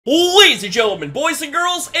Ladies and gentlemen, boys and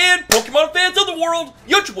girls, and Pokemon fans of the world,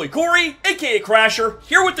 your boy Corey, aka Crasher,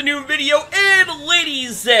 here with the new video, and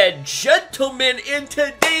ladies and gentlemen, in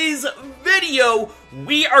today's video,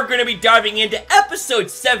 we are going to be diving into episode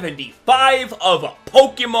 75 of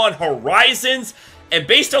Pokemon Horizons, and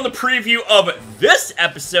based on the preview of this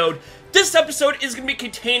episode is going to be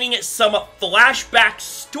containing some flashback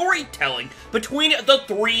storytelling between the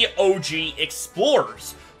three OG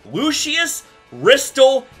explorers, Lucius,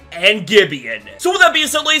 Rystal, and Gibeon. So with that being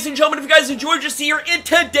said, ladies and gentlemen, if you guys enjoyed what you see here in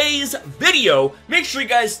today's video, make sure you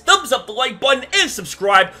guys thumbs up the like button and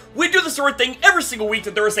subscribe. We do this sort of thing every single week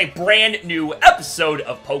that there is a brand new episode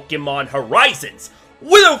of Pokemon Horizons.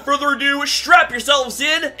 Without further ado, strap yourselves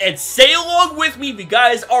in and say along with me if you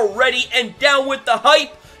guys are ready and down with the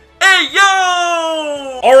hype. Hey,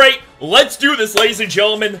 yo! Alright, let's do this, ladies and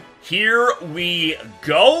gentlemen. Here we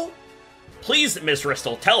go. Please, Miss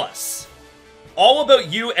Rystal, tell us all about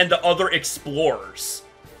you and the other explorers.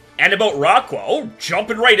 And about Raqua. Oh,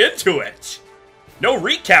 jumping right into it. No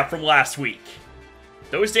recap from last week.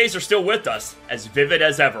 Those days are still with us, as vivid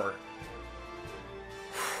as ever.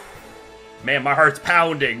 Man, my heart's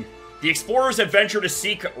pounding. The explorers adventure to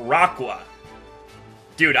seek Raqua.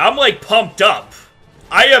 Dude, I'm like pumped up.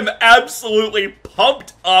 I am absolutely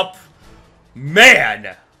pumped up.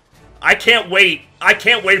 Man, I can't wait. I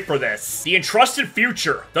can't wait for this. The entrusted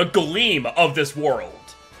future, the gleam of this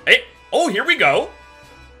world. Hey, oh, here we go.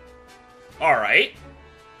 All right.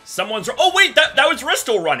 Someone's... Oh, wait, that was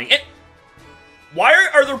Rystal running. Why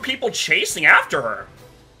are there people chasing after her?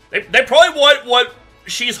 They probably want what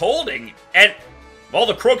she's holding. And, well,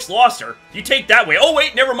 the crooks lost her. You take that way. Oh,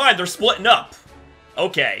 wait, never mind. They're splitting up.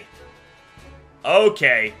 Okay.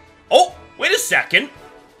 Okay. Oh, wait a second.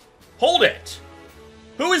 Hold it.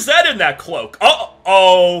 Who is that in that cloak?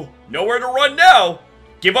 Uh-oh. Nowhere to run now.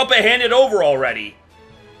 Give up and hand it over already.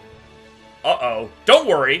 Uh-oh. Don't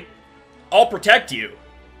worry. I'll protect you.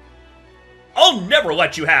 I'll never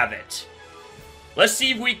let you have it. Let's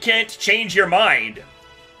see if we can't change your mind.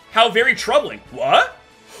 How very troubling. What?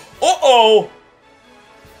 Uh-oh.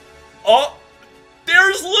 Oh,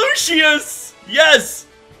 there's Lucius. Yes.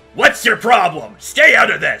 What's your problem? Stay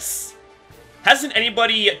out of this. Hasn't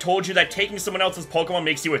anybody told you that taking someone else's Pokemon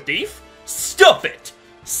makes you a thief? Stuff it!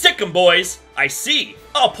 Sick 'em, boys! I see.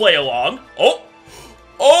 I'll play along. Oh!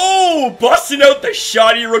 Oh! Busting out the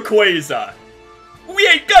shoddy Rayquaza! We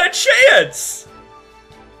ain't got a chance!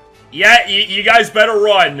 Yeah, you guys better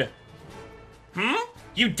run.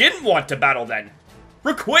 You didn't want to battle then.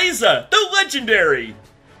 Rayquaza! The legendary!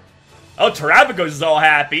 Oh, Terrapagos is all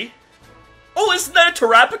happy. Oh, isn't that a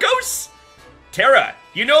Terrapagos? Terra,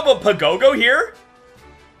 you know about Pagogo here?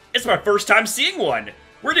 It's my first time seeing one.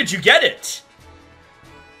 Where did you get it?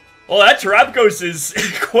 Well, that Terrapagos is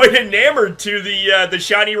quite enamored to the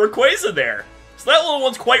shiny Rayquaza there. So that little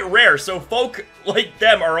one's quite rare, so folk like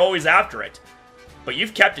them are always after it. But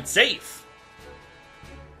you've kept it safe.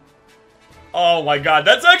 Oh my god,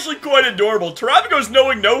 that's actually quite adorable. Terrapagos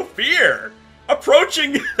knowing no fear.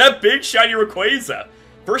 Approaching that big shiny Rayquaza.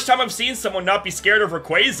 First time I've seen someone not be scared of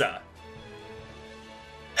Rayquaza.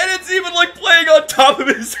 And it's even like playing on top of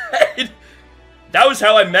his head. That was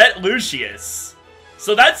how I met Lucius.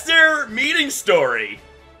 So that's their meeting story.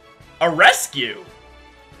 A rescue.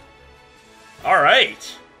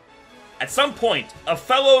 Alright. At some point, a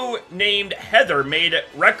fellow named Heather made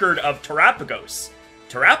record of Terrapagos.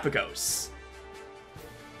 Terrapagos.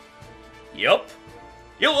 Yup.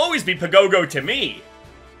 You'll always be Pagogo to me.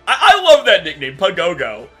 I love that nickname,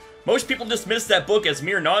 Pagogo. Most people dismiss that book as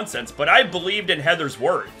mere nonsense, but I believed in Heather's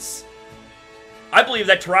words. I believe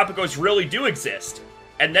that Terrapagos really do exist,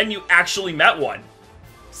 and then you actually met one.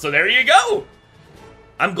 So there you go!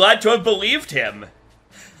 I'm glad to have believed him.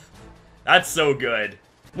 That's so good.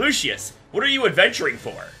 Lucius, what are you adventuring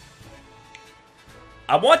for?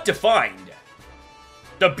 I want to find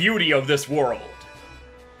the beauty of this world.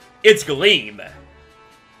 Its gleam.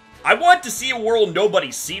 I want to see a world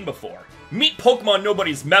nobody's seen before. Meet Pokemon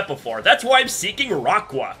nobody's met before. That's why I'm seeking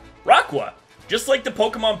Raqua. Raqua, just like the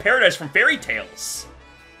Pokemon Paradise from Fairy Tales.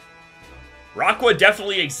 Raqua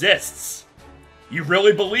definitely exists. You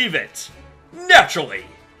really believe it? Naturally.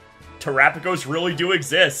 Terrapagos really do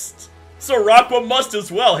exist. So Raqua must as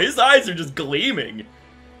well. His eyes are just gleaming.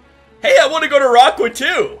 Hey, I want to go to Raqua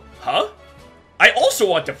too. Huh? I also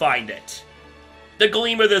want to find it. The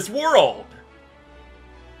gleam of this world.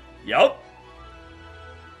 Yup.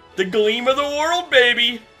 The gleam of the world,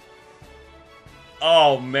 baby!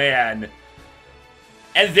 Oh, man.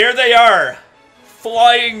 And there they are,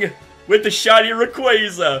 flying with the shiny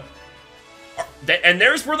Rayquaza. And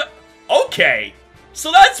there's where the... Okay.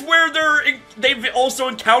 So that's where they've also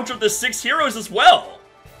encountered the 6 heroes as well.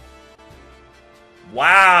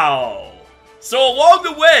 Wow. So along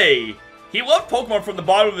the way, he loved Pokemon from the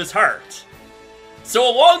bottom of his heart. So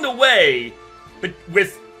along the way,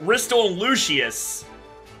 with Rystal and Lucius,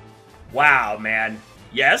 wow, man.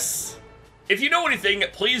 Yes? If you know anything,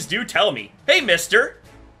 please do tell me. Hey, mister.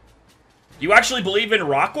 You actually believe in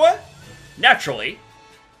Rockwa? Naturally.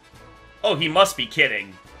 Oh, he must be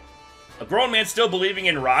kidding. A grown man still believing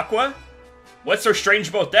in Rockwa? What's so strange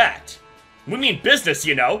about that? We mean business,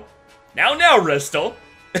 you know. Now, Rystal.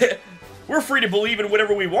 We're free to believe in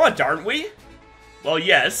whatever we want, aren't we? Well,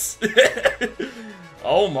 yes.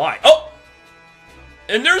 Oh my. Oh!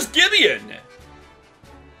 And there's Gibeon!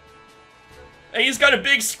 And he's got a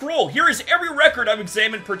big scroll. Here is every record I've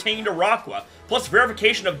examined pertaining to Rockwa, plus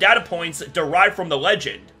verification of data points derived from the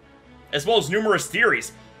legend, as well as numerous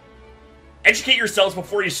theories. Educate yourselves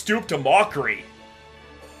before you stoop to mockery.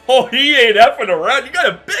 Oh, he ain't effing around. You got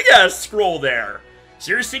a big-ass scroll there.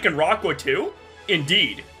 Seriously, can Rockwa too?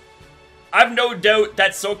 Indeed. I've no doubt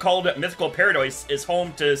that so-called mythical paradise is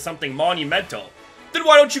home to something monumental. Then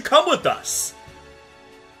why don't you come with us?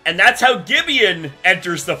 And that's how Gibeon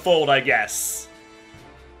enters the fold, I guess.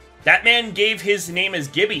 That man gave his name as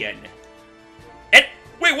Gibeon. And,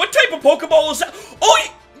 wait, what type of Pokeball is that?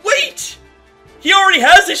 Oh, wait! He already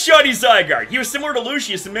has a shiny Zygarde. He was similar to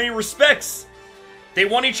Lucius in many respects. They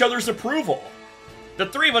won each other's approval. The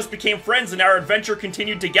three of us became friends and our adventure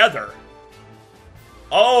continued together.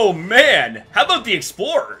 Oh, man. How about the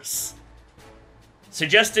explorers?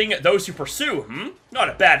 Suggesting those who pursue, Not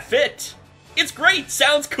a bad fit. It's great.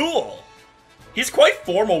 Sounds cool. He's quite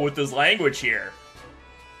formal with his language here.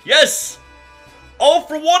 Yes. All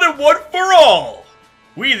for one and one for all.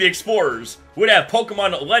 We, the explorers, would have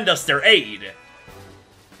Pokemon lend us their aid.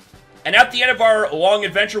 And at the end of our long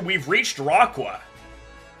adventure, we've reached Rockwa.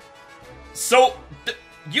 So,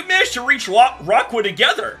 you managed to reach Rockwa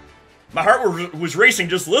together. My heart was racing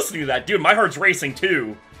just listening to that. Dude, my heart's racing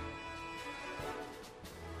too.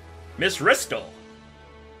 Miss Rystal.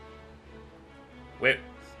 Wait,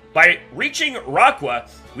 by reaching Rockwa,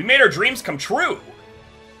 we made our dreams come true.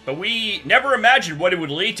 But we never imagined what it would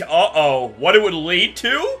lead to. Uh-oh. What it would lead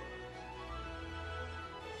to?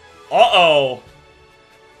 Uh-oh.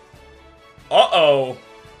 Uh-oh.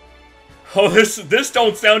 Oh, this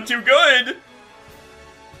don't sound too good.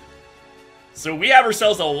 So we have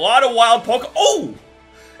ourselves a lot of wild Pokemon. Oh!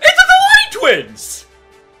 It's the Light Twins!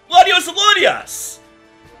 Latios and Latias!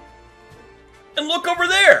 And look over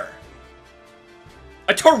there.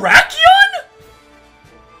 A Terrakion?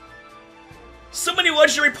 So many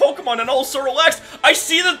legendary Pokemon and all so relaxed. I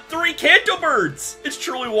see the 3 Kanto birds. It's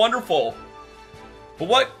truly wonderful. But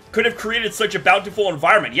what could have created such a bountiful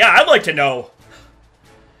environment? Yeah, I'd like to know.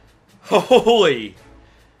 Holy.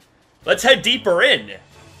 Let's head deeper in.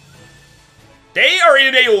 They are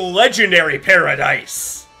in a legendary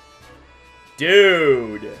paradise.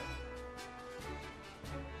 Dude.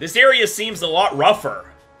 This area seems a lot rougher.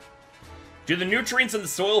 Do the nutrients in the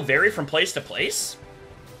soil vary from place to place?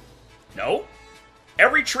 No.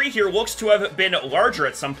 Every tree here looks to have been larger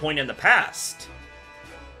at some point in the past.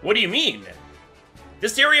 What do you mean?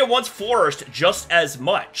 This area once flourished just as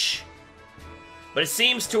much. But it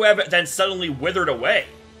seems to have then suddenly withered away.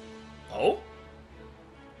 Oh?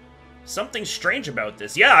 Something strange about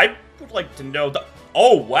this. Yeah, I would like to know the...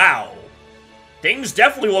 Oh, wow. Things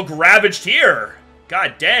definitely look ravaged here.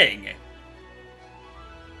 God dang.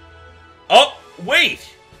 Oh,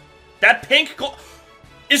 wait. That pink...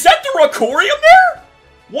 Is that the Rakorium there?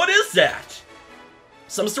 What is that?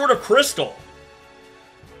 Some sort of crystal.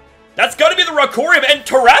 That's gotta be the Rakorium, and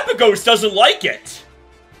Terrapagos doesn't like it.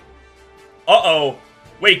 Uh-oh.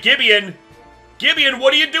 Wait, Gibeon. Gibeon,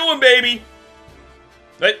 what are you doing, baby?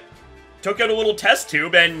 It took out a little test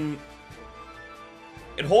tube, and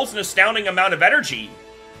it holds an astounding amount of energy.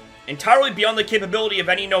 Entirely beyond the capability of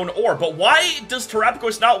any known ore. But why does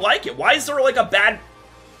Terrapagos not like it? Why is there, like, a bad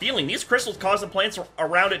feeling? These crystals cause the plants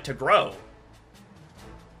around it to grow.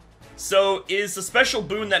 So, is the special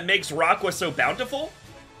boon that makes Rockwa so bountiful?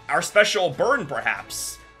 Our special burn,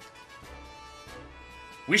 perhaps?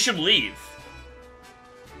 We should leave.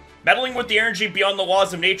 Meddling with the energy beyond the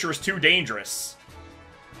laws of nature is too dangerous.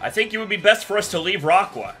 I think it would be best for us to leave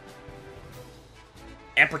Rockwa.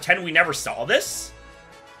 And pretend we never saw this?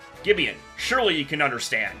 Gibeon, surely you can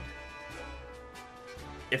understand.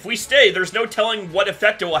 If we stay, there's no telling what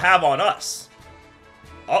effect it will have on us.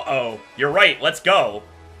 Uh-oh, you're right, let's go.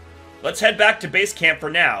 Let's head back to base camp for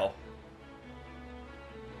now.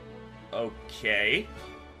 Okay.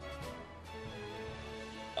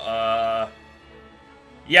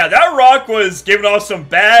 Yeah, that rock was giving off some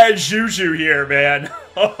bad juju here, man.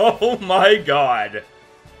 Oh my god.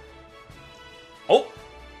 Oh.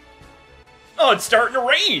 Oh, it's starting to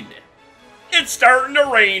rain. It's starting to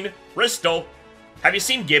rain. Rystal, have you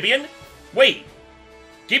seen Gibeon? Wait.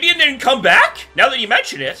 Gibeon didn't come back? Now that you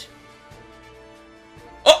mention it.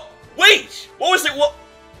 Oh, wait. What was it? What?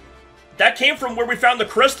 That came from where we found the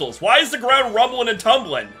crystals. Why is the ground rumbling and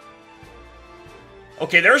tumbling?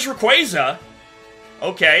 Okay, there's Rayquaza.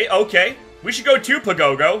 Okay, okay. We should go to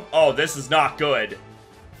Pagogo. Oh, this is not good.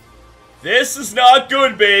 This is not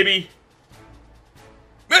good, baby.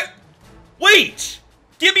 Wait!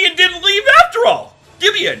 Gibeon didn't leave after all!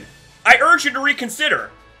 Gibeon, I urge you to reconsider.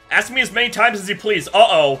 Ask me as many times as you please.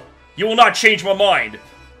 Uh-oh. You will not change my mind.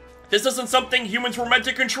 This isn't something humans were meant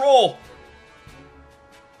to control.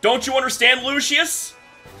 Don't you understand, Lucius?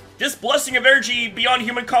 This blessing of energy beyond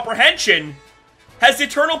human comprehension has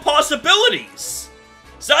eternal possibilities.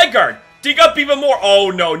 Zygarde, dig up even more. Oh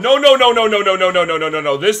no, no, no, no, no, no, no, no, no, no, no, no,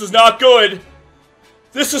 no. This is not good.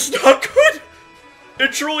 This is not good.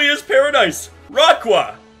 It truly is paradise.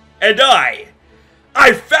 Rakwa and I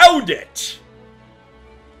found it.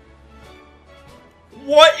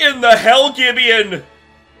 What in the hell, Gibeon?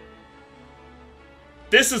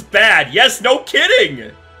 This is bad. Yes, no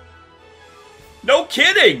kidding. No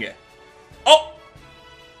kidding. Oh,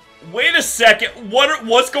 wait a second.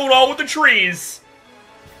 What's going on with the trees?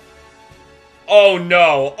 Oh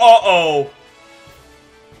no. Uh-oh.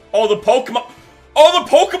 Oh, the Pokemon. Oh, the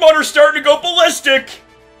Pokemon are starting to go ballistic.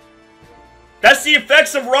 That's the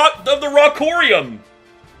effects of the Rockorium.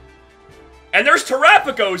 And there's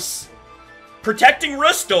Terrapagos protecting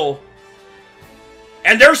Rystal.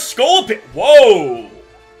 And there's Scolpin. Whoa.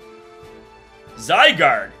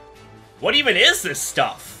 Zygarde. What even is this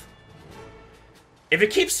stuff? If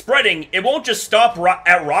it keeps spreading, it won't just stop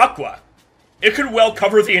at Rakwa. It could well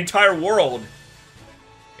cover the entire world.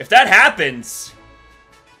 If that happens,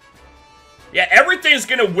 yeah, everything's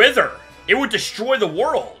gonna wither. It would destroy the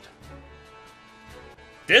world.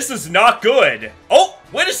 This is not good. Oh,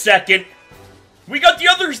 wait a second. We got the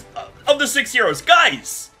others of the 6 heroes.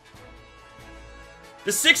 Guys!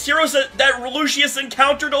 The 6 heroes that Lucius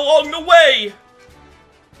encountered along the way.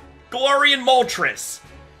 Galarian Moltres.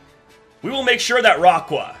 We will make sure that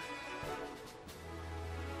Rakwa.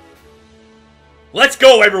 Let's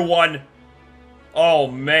go, everyone! Oh,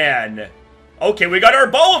 man. Okay, we got our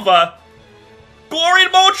Arboliva,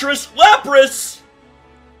 Galarian Moltres, Lapras,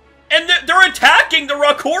 and they're attacking the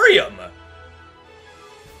Rockorium.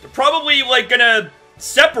 They're probably, like, gonna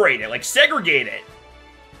separate it, like, segregate it.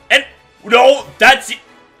 And, no, that's...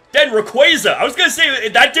 Then Rayquaza. I was gonna say,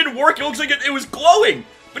 that didn't work. It looks like it was glowing.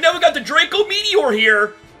 But now we got the Draco Meteor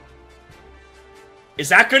here. Is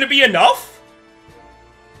that gonna be enough?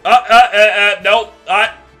 No.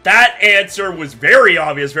 That answer was very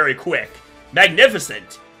obvious, very quick.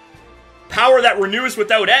 Magnificent. Power that renews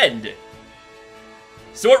without end.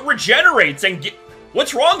 So it regenerates and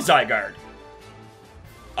what's wrong, Zygarde?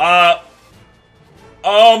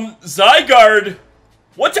 Zygarde?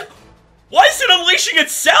 Why is it unleashing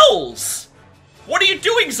its cells? What are you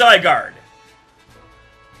doing, Zygarde?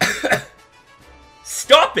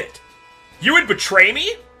 Stop it! You would betray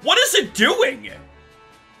me? What is it doing?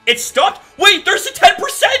 It stopped. Wait, there's a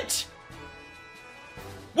 10%!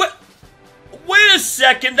 What? Wait a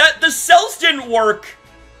second, the cells didn't work.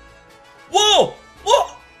 Whoa!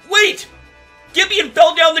 Whoa! Wait! Gibeon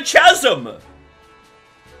fell down the chasm!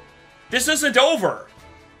 This isn't over.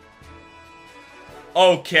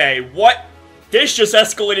 Okay, what? This just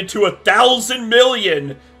escalated to 1,000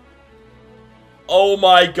 million. Oh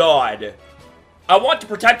my god. I want to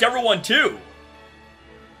protect everyone too.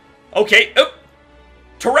 Okay,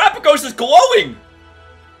 Terrapagos is glowing!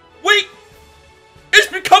 Wait! It's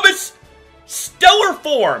become its stellar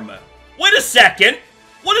form! Wait a second!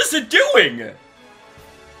 What is it doing?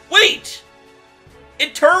 Wait!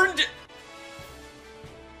 It turned...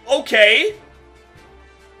 Okay.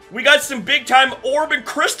 We got some big-time orb and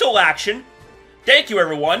crystal action. Thank you,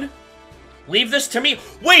 everyone. Leave this to me.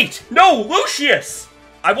 Wait! No, Lucius!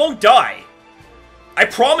 I won't die. I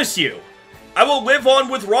promise you. I will live on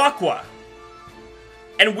with Rakwa.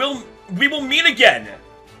 And we will meet again.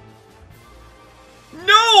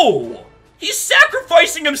 No! He's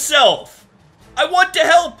sacrificing himself! I want to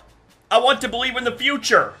help! I want to believe in the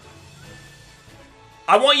future.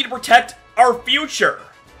 I want you to protect our future.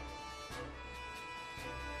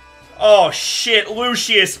 Oh shit,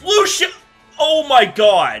 Lucius! Lucius! Oh my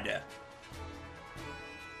god!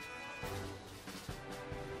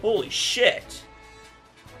 Holy shit.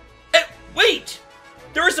 Wait!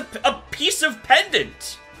 There is a piece of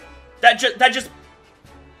pendant that just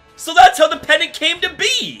So that's how the pendant came to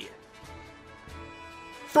be!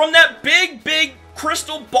 From that big, big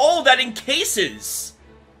crystal ball that encases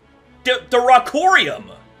the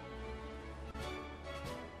Rockorium.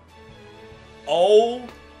 Oh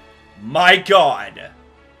my god.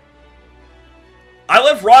 I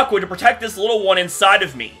left Rockwood to protect this little one inside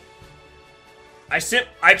of me. I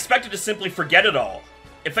expected to simply forget it all.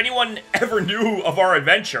 If anyone ever knew of our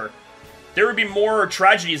adventure, there would be more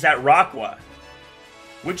tragedies at Rockwa.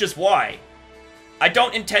 Which is why I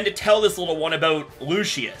don't intend to tell this little one about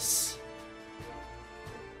Lucius.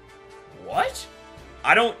 What?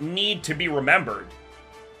 I don't need to be remembered.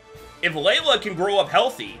 If Layla can grow up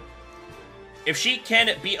healthy, if she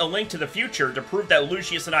can be a link to the future to prove that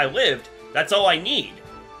Lucius and I lived, that's all I need.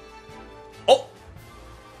 Oh!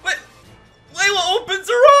 What? Layla opens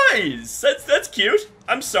her eyes! That's cute.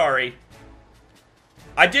 I'm sorry.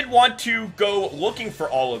 I did want to go looking for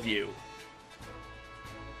all of you.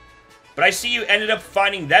 But I see you ended up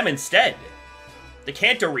finding them instead. The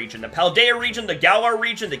Kanto region, the Paldea region, the Galar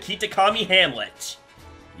region, the Kitakami Hamlet.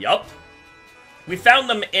 Yup. We found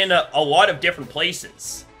them in a lot of different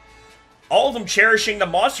places. All of them cherishing the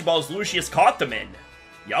Monster Balls Lucius caught them in.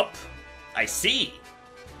 Yup. I see.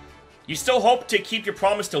 You still hope to keep your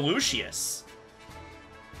promise to Lucius.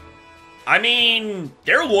 I mean,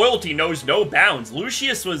 their loyalty knows no bounds.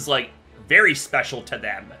 Lucius was, like, very special to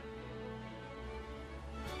them.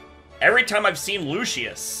 Every time I've seen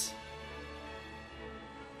Lucius,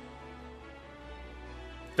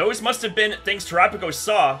 those must have been things Terapagos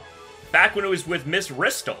saw back when it was with Miss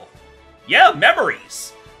Rystal. Yeah,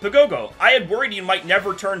 memories. Pagogo, I had worried you might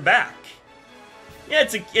never turn back. Yeah,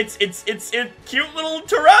 it's a cute little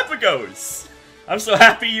Terapagos. I'm so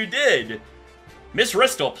happy you did. Miss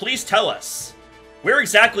Rystal, please tell us, where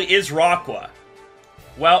exactly is Rockwa?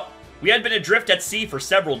 Well, we had been adrift at sea for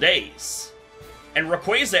several days, and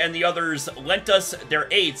Rayquaza and the others lent us their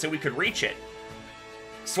aid so we could reach it.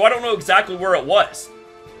 So I don't know exactly where it was.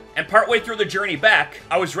 And partway through the journey back,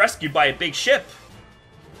 I was rescued by a big ship.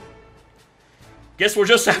 Guess we'll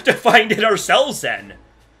just have to find it ourselves then.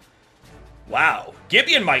 Wow,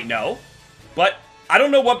 Gibeon might know, but I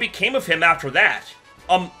don't know what became of him after that.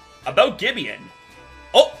 About Gibeon.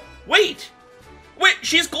 Oh, wait! Wait,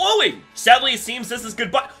 she's glowing! Sadly, it seems this is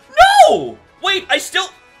goodbye. No! Wait,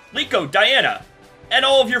 Liko, Diana, and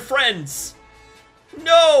all of your friends.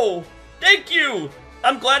 No! Thank you!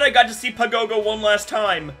 I'm glad I got to see Pagogo one last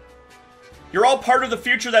time. You're all part of the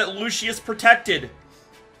future that Lucius protected.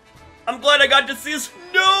 I'm glad I got to see this.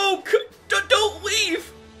 No! Don't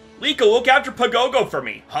leave! Liko, look after Pagogo for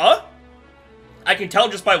me. Huh? I can tell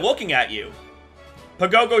just by looking at you.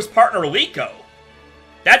 Pagogo's partner, Liko.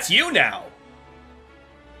 That's you now.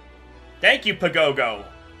 Thank you, Pagogo.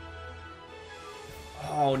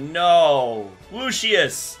 Oh no.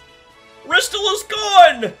 Lucius. Rystal is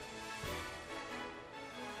gone!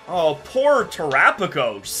 Oh, poor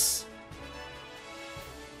Terapagos.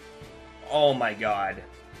 Oh my god.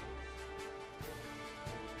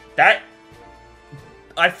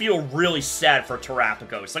 I feel really sad for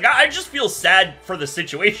Terapagos. Like, I just feel sad for the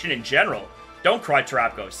situation in general. Don't cry,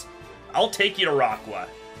 Terapagos. I'll take you to Rockwa.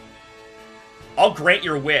 I'll grant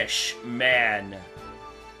your wish. Man.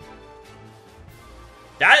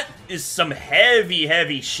 That is some heavy,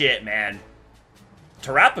 heavy shit, man.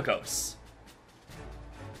 Terapagos.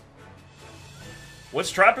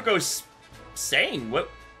 What's Terapagos saying?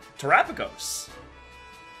 What? Terapagos.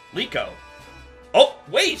 Liko. Oh,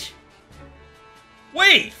 wait!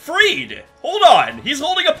 Wait, Freed! Hold on! He's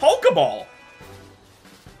holding a Pokeball!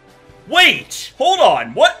 Wait! Hold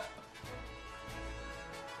on, what?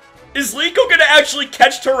 Is Liko gonna actually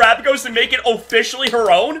catch Terapagos and make it officially her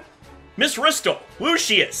own? Miss Rystal,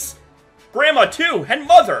 Lucius, Grandma too, and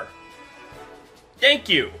Mother! Thank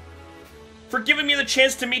you for giving me the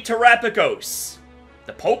chance to meet Terapagos,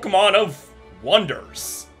 the Pokemon of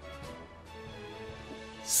wonders.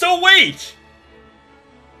 So wait!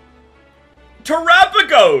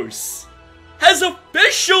 Terapagos has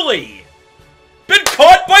officially been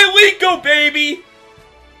caught by Liko, baby!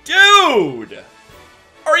 Dude!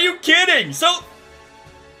 Are you kidding? So,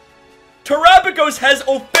 Terapagos has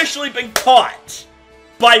officially been caught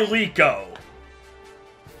by Liko.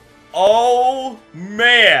 Oh,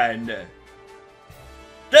 man.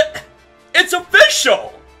 It's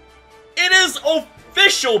official! It is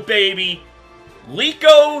official, baby!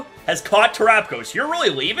 Liko has caught Terapagos. You're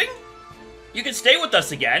really leaving? You can stay with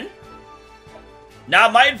us again. Now,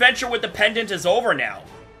 my adventure with the pendant is over now.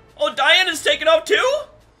 Oh, Diana's taken off too?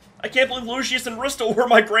 I can't believe Lucius and Rystal were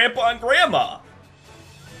my grandpa and grandma.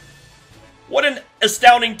 What an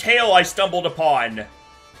astounding tale I stumbled upon.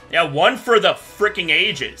 Yeah, one for the freaking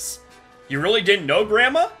ages. You really didn't know,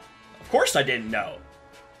 Grandma? Of course I didn't know.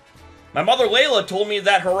 My mother Layla told me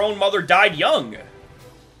that her own mother died young.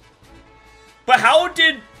 But how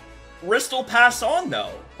did Rystal pass on,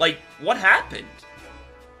 though? Like, what happened?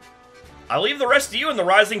 I'll leave the rest of you in the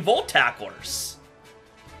Rising Volt Tacklers.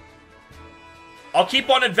 I'll keep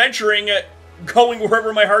on adventuring, going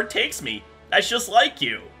wherever my heart takes me. That's just like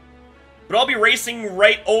you. But I'll be racing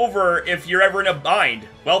right over if you're ever in a bind.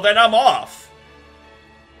 Well, then I'm off.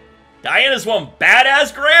 Diana's one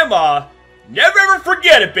badass grandma. Never ever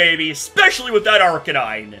forget it, baby. Especially with that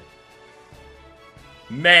Arcanine.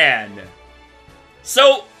 Man.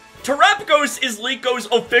 So, Terapagos is Lico's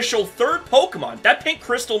official third Pokemon. That pink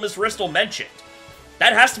crystal Miss Rystal mentioned.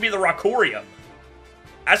 That has to be the Rockorium.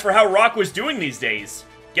 As for how Rock was doing these days,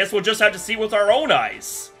 guess we'll just have to see with our own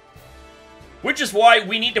eyes. Which is why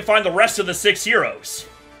we need to find the rest of the 6 heroes.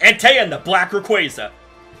 Entei and the Black Rayquaza.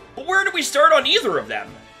 But where do we start on either of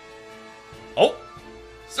them? Oh,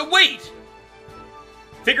 so wait.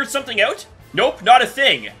 Figured something out? Nope, not a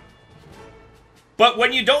thing. But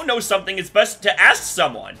when you don't know something, it's best to ask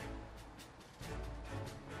someone.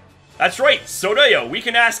 That's right, Sodayo, we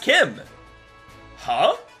can ask him.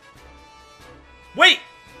 Huh? Wait!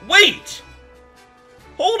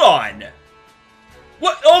 Hold on!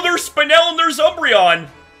 What? Oh, there's Spinel and there's Umbreon!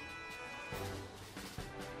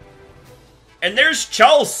 And there's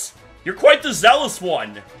Chalice! You're quite the zealous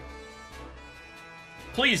one!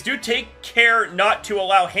 Please, do take care not to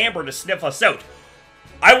allow Hamber to sniff us out.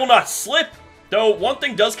 I will not slip, though one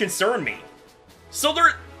thing does concern me. So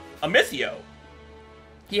there... Amithio.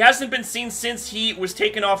 He hasn't been seen since he was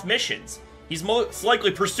taken off missions. He's most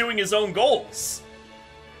likely pursuing his own goals.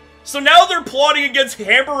 So now they're plotting against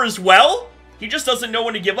Hamber as well? He just doesn't know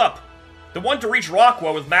when to give up. The one to reach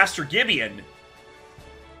Rockwell with Master Gibeon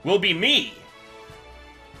will be me.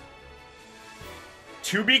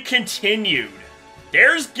 To be continued.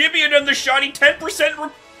 There's Gibeon and the shiny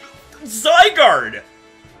 10% Zygarde.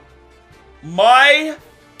 My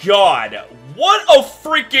god. What a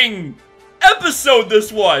freaking episode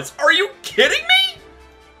this was. Are you kidding me?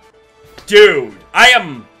 Dude, I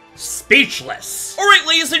am speechless. Alright,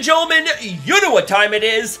 ladies and gentlemen, you know what time it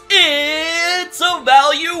is. It's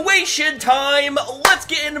evaluation time. Let's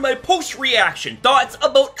get into my post-reaction thoughts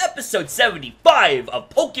about episode 75 of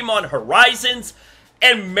Pokémon Horizons.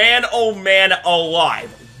 And man, oh man, alive.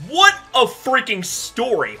 What a freaking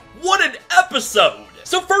story. What an episode.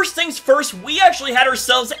 So first things first, we actually had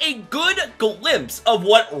ourselves a good glimpse of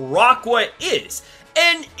what Rockwa is.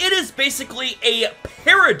 And it is basically a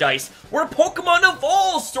paradise where Pokemon of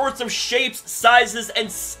all sorts of shapes, sizes, and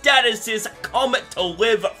statuses come to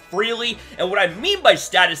live freely. And what I mean by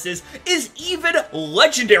statuses is even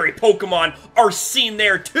legendary Pokemon are seen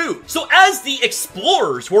there too. So as the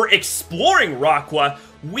explorers were exploring Rockwa,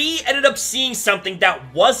 we ended up seeing something that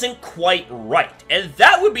wasn't quite right. And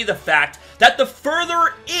that would be the fact that the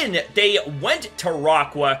further in they went to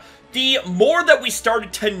Rockwa, the more that we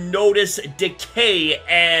started to notice decay,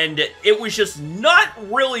 and it was just not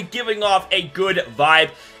really giving off a good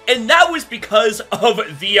vibe, and that was because of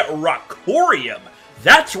the Rockorium.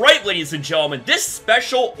 That's right, ladies and gentlemen, this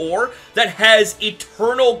special ore that has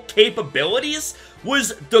eternal capabilities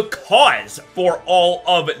was the cause for all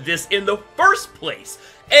of this in the first place.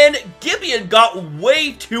 And Gibeon got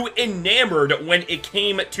way too enamored when it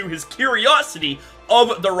came to his curiosity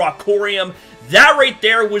of the Rockorium. That right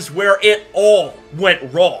there was where it all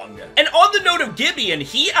went wrong. And on the note of Gibeon,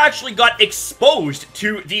 he actually got exposed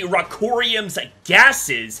to the Rockorium's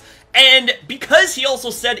gases, and because he also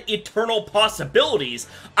said eternal possibilities,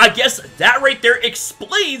 I guess that right there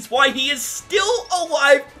explains why he is still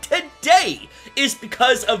alive today, is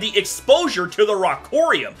because of the exposure to the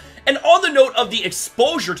Rockorium. And on the note of the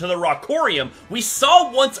exposure to the Rockorium, we saw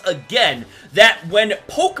once again that when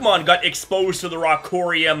Pokemon got exposed to the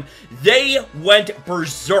Rockorium, they went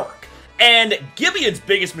berserk. And Gibeon's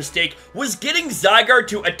biggest mistake was getting Zygarde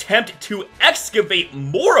to attempt to excavate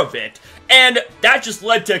more of it, and that just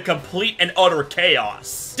led to complete and utter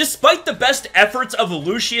chaos. Despite the best efforts of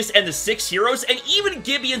Lucius and the 6 heroes, and even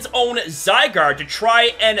Gibeon's own Zygarde to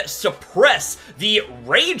try and suppress the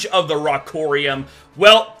rage of the Rockorium,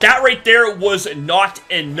 well, that right there was not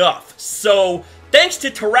enough. So, thanks to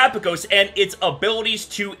Terapagos and its abilities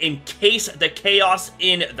to encase the chaos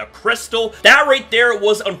in the crystal, that right there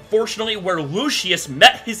was unfortunately where Lucius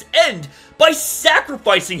met his end by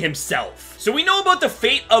sacrificing himself. So we know about the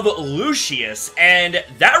fate of Lucius, and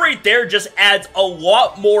that right there just adds a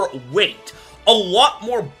lot more weight, a lot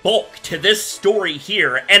more bulk to this story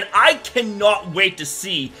here, and I cannot wait to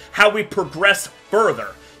see how we progress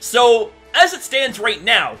further. So, as it stands right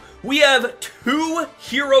now, we have 2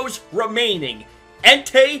 heroes remaining,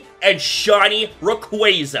 Entei and Shiny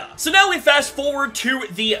Rayquaza. So now we fast forward to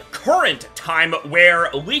the current time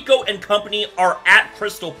where Liko and company are at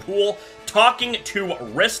Crystal Pool talking to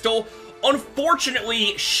Rystal.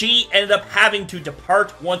 Unfortunately, she ended up having to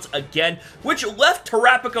depart once again, which left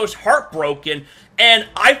Terapagos heartbroken, and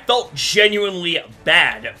I felt genuinely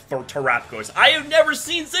bad for Terapagos. I have never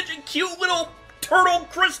seen such a cute little turtle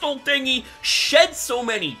crystal thingy shed so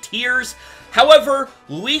many tears. However,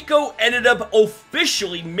 Liko ended up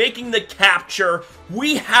officially making the capture.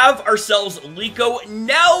 We have ourselves Liko,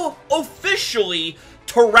 now officially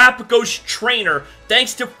Terapagos trainer,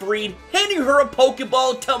 thanks to Freed handing her a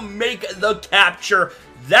Pokeball to make the capture.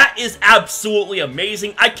 That is absolutely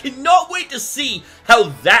amazing. I cannot wait to see how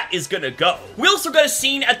that is gonna go. We also got a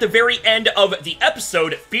scene at the very end of the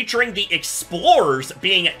episode featuring the explorers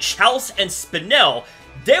being Chalice and Spinel.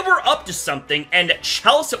 They were up to something, and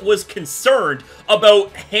Chalice was concerned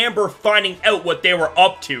about Hamber finding out what they were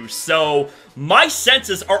up to, so my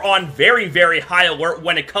senses are on very, very high alert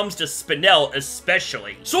when it comes to Spinel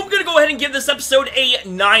especially. So I'm gonna go ahead and give this episode a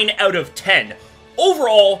 9 out of 10.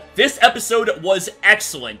 Overall, this episode was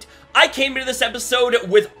excellent. I came into this episode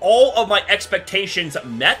with all of my expectations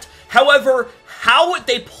met. However, how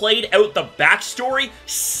they played out the backstory,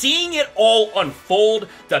 seeing it all unfold,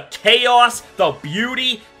 the chaos, the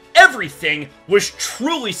beauty, everything was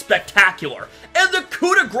truly spectacular. And the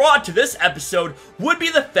coup de grace to this episode would be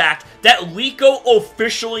the fact that Liko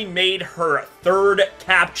officially made her 3rd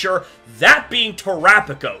capture, that being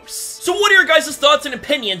Terapagos. So what are your guys' thoughts and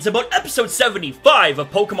opinions about episode 75 of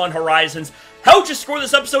Pokemon Horizons? How'd you score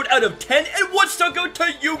this episode out of 10, and what stuck out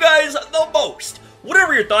to you guys the most?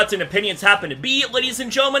 Whatever your thoughts and opinions happen to be, ladies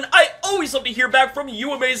and gentlemen, I always love to hear back from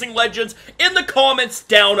you amazing legends in the comments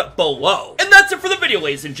down below. And that's it for the video,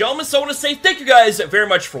 ladies and gentlemen, so I want to say thank you guys very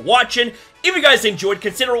much for watching. If you guys enjoyed,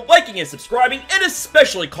 consider liking and subscribing, and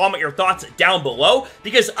especially comment your thoughts down below,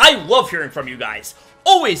 because I love hearing from you guys.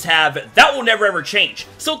 Always have, that will never ever change.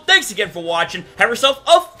 So thanks again for watching, have yourself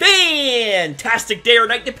a fantastic day or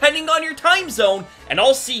night depending on your time zone, and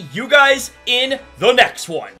I'll see you guys in the next one.